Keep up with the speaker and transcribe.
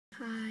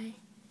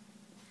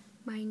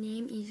My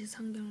name is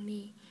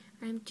sung-kyung.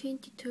 I'm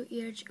 22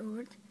 years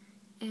old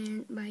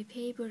and my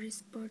favorite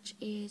sport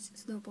is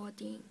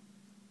snowboarding.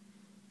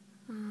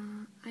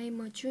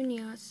 I'm a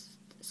junior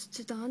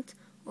student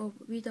of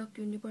Widok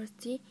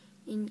University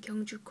in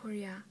Gyeongju,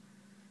 Korea.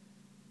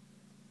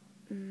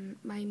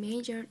 My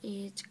major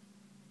is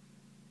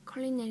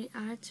culinary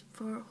arts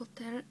for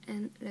hotel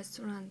and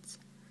restaurants.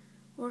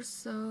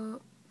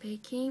 Also,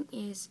 baking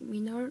is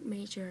minor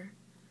major.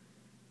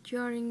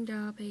 During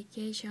the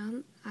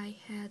vacation, I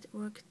had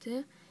worked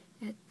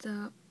at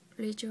the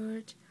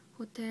resort,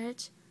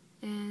 hotels,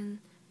 and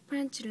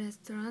French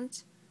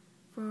restaurants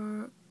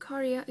for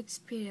career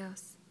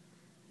experience.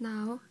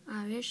 Now,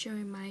 I will show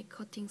you my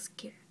cutting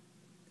skill.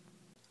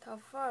 The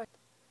first,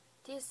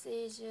 this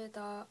is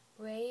the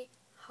way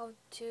how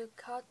to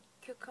cut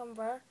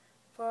cucumber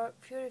for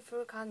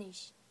beautiful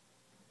garnish.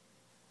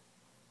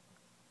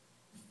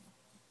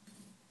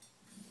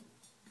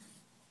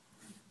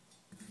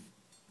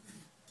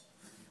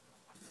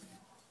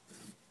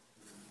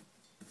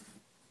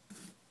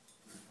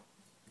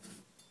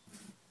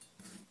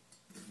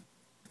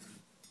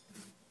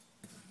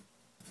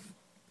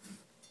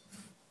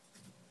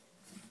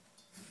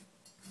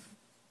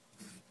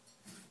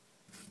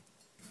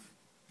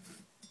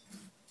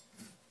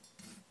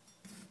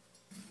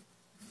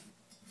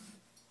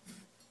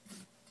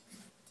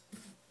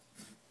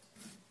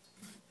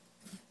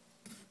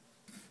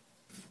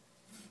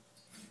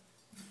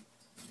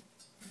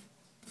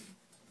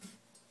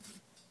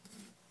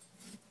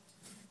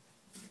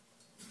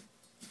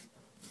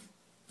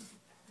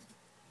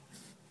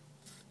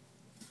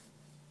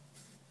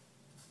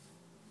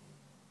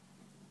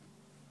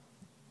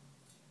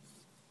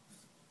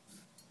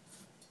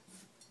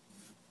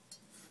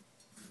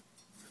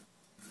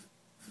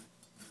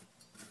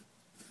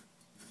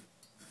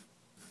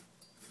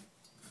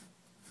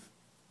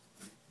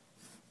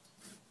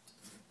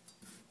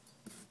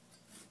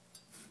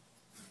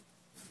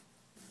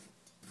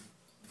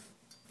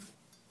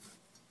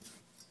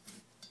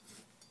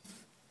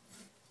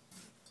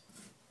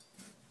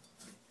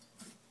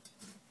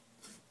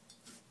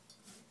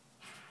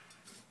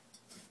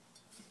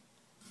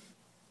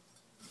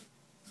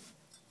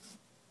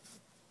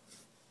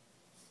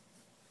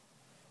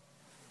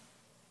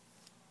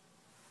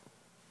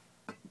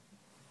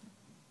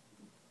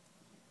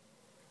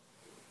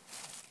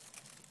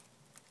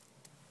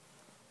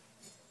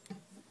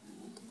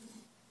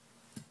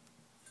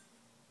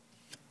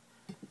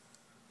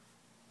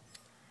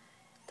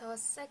 The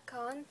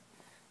second,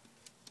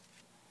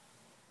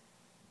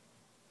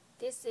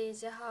 this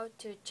is how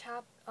to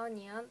chop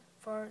onion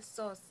for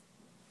sauce.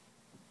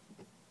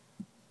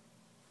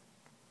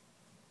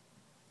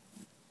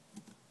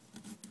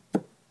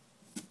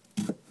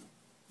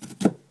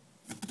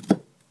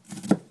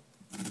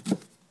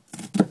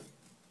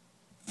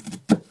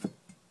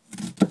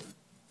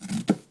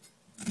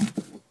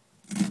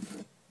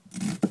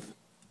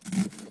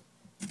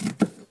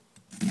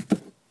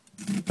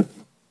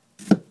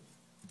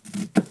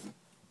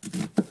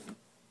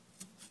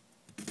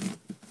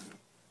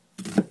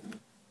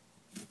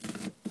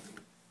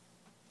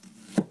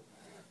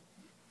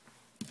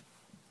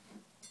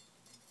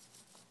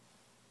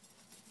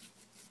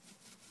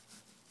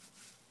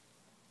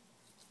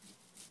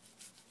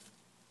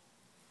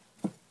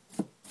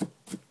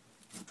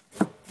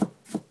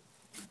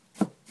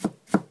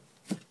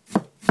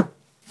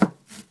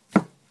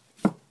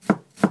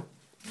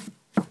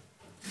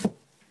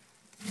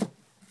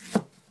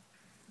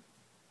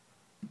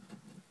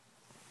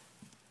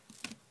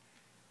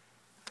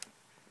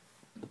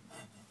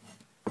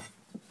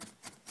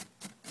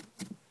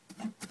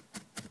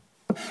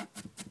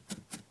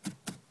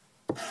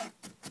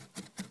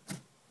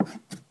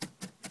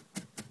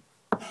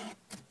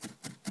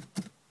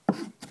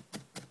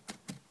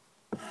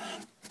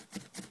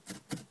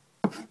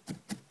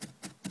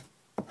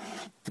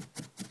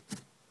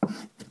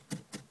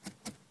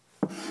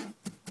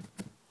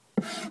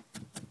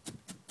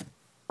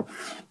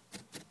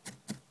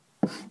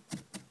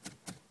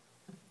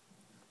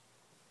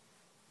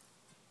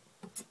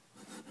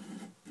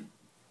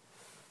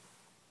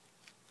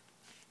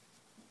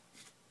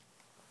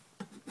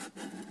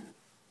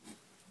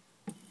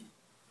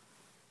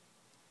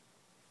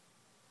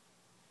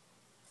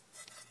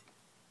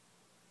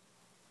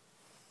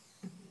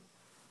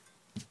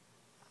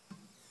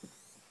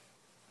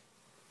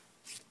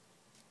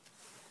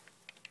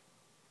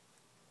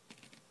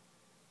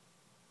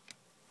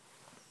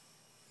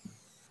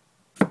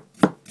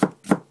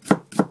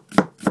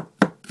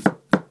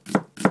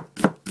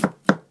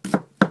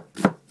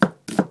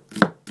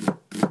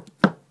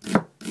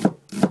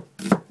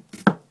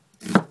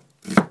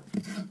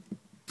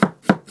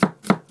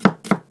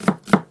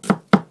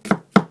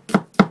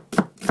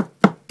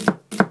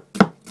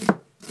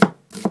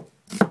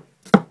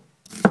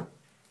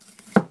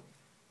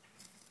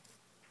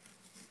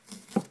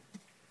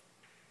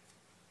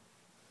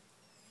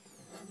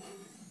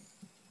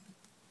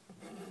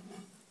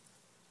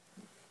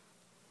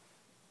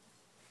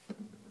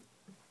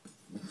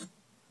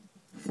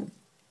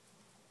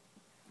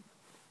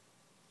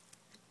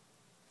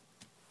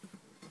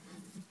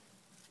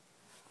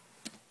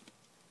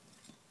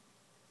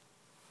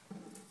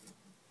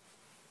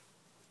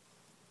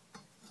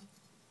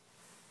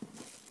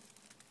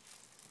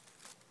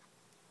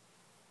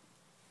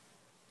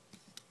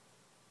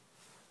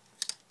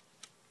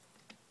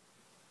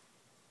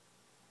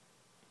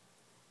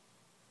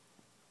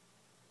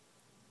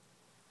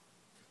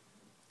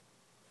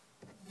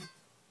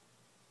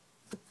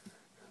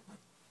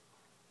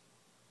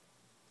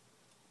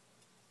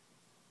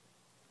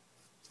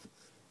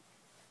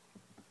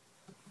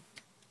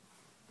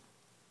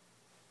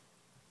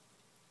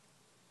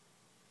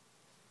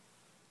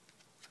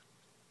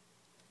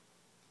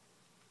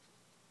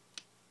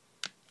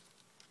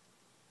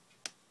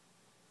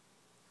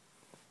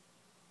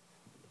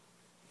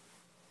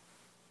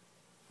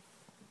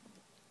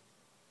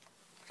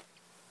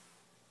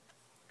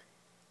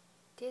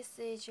 This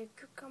is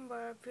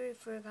cucumber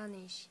beautiful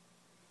garnish.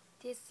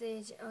 This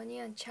is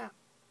onion chop.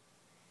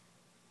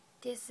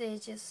 This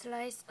is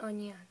sliced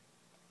onion.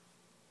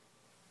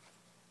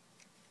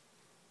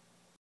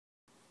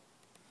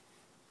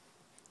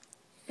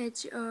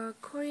 As a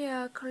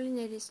Korea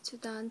culinary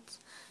student,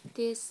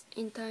 this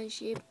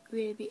internship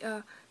will be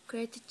a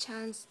great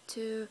chance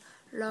to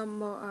learn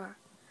more.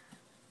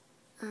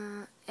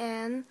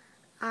 And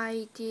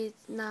I did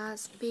not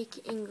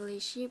speak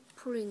English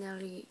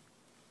fluently,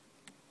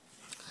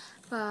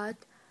 but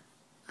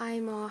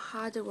I'm a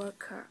hard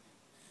worker,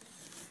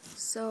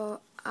 so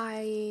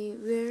I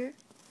will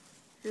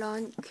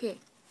learn quick.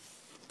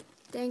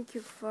 Thank you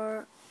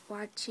for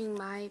watching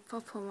my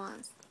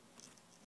performance.